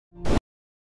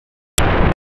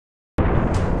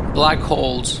Black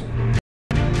holes.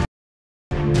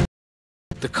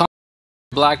 The concept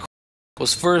of black hole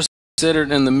was first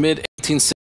considered in the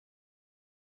mid-18th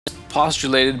century,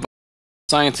 postulated by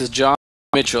scientist John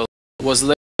Mitchell, was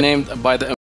later named by the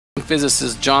American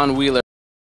physicist John Wheeler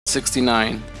in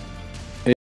 1969.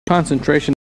 A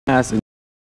concentration of mass in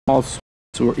small space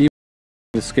or even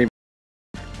escape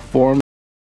form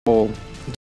a hole.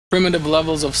 Primitive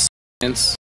levels of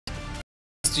science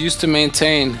used to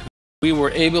maintain we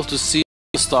were able to see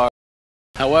the stars.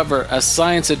 However, as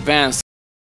science advanced,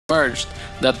 it emerged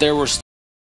that there were stars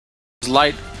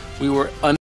light we were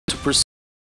unable to perceive.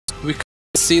 We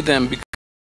couldn't see them because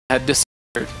they had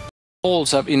disappeared.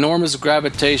 Holes have enormous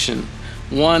gravitation,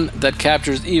 one that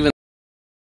captures even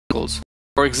particles.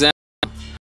 For example,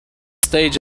 the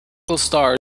stage of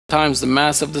stars times the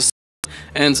mass of the sun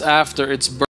ends after it's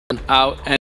burned out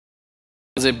and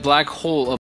is a black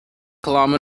hole of a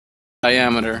kilometer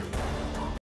diameter.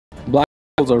 Black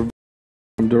holes are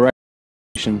from direct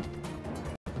radiation.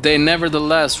 They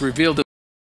nevertheless reveal themselves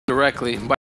directly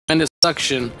by tremendous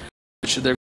suction which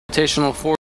their gravitational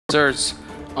force exerts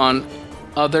on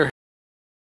other.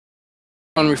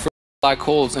 One refers to black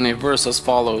holes in a verse as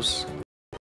follows: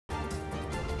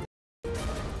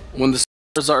 when the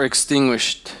stars are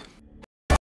extinguished,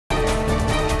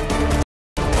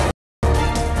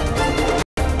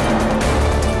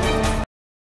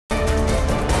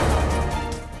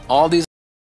 all these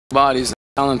bodies and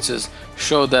balances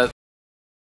show that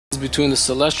between the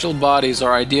celestial bodies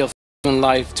are ideal for human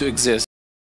life to exist.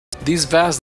 These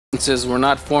vast differences were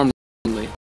not formed randomly.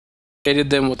 God created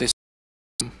them with a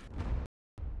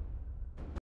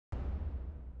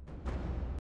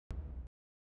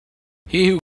He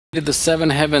who created the seven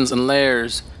heavens and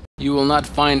layers, you will not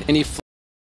find any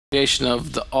creation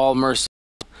of the All-Merciful.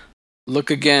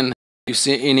 Look again, you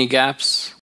see any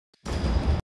gaps?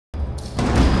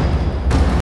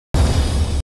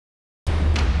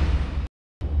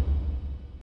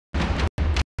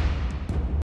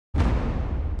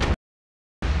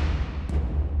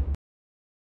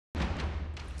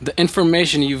 The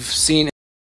information you've seen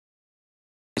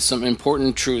is some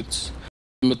important truths.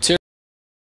 The material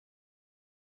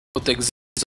that exists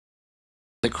in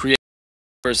the created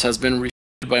universe has been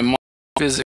refuted by modern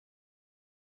physics.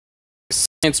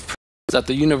 Science proves that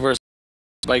the universe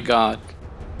is by God.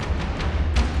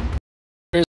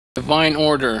 There is divine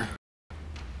order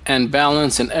and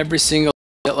balance in every single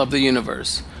detail of the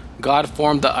universe. God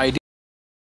formed the idea.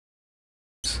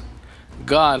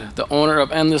 God, the owner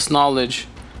of endless knowledge,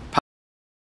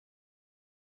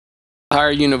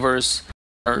 entire universe,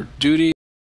 our duty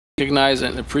to recognize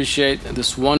and appreciate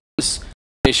this oneness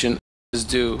creation is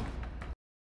due.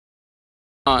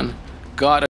 God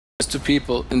addresses to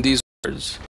people in these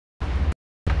words: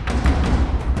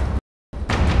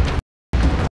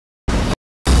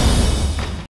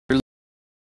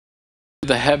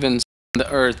 the heavens and the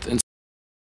earth, and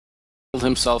held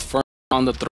himself firm on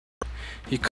the throne.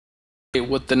 He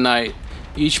communicated with the night,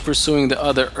 each pursuing the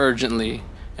other urgently,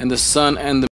 and the sun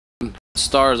and the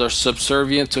stars are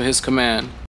subservient to his command.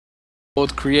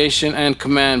 Both creation and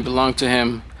command belong to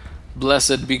him.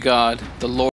 Blessed be God, the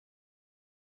Lord.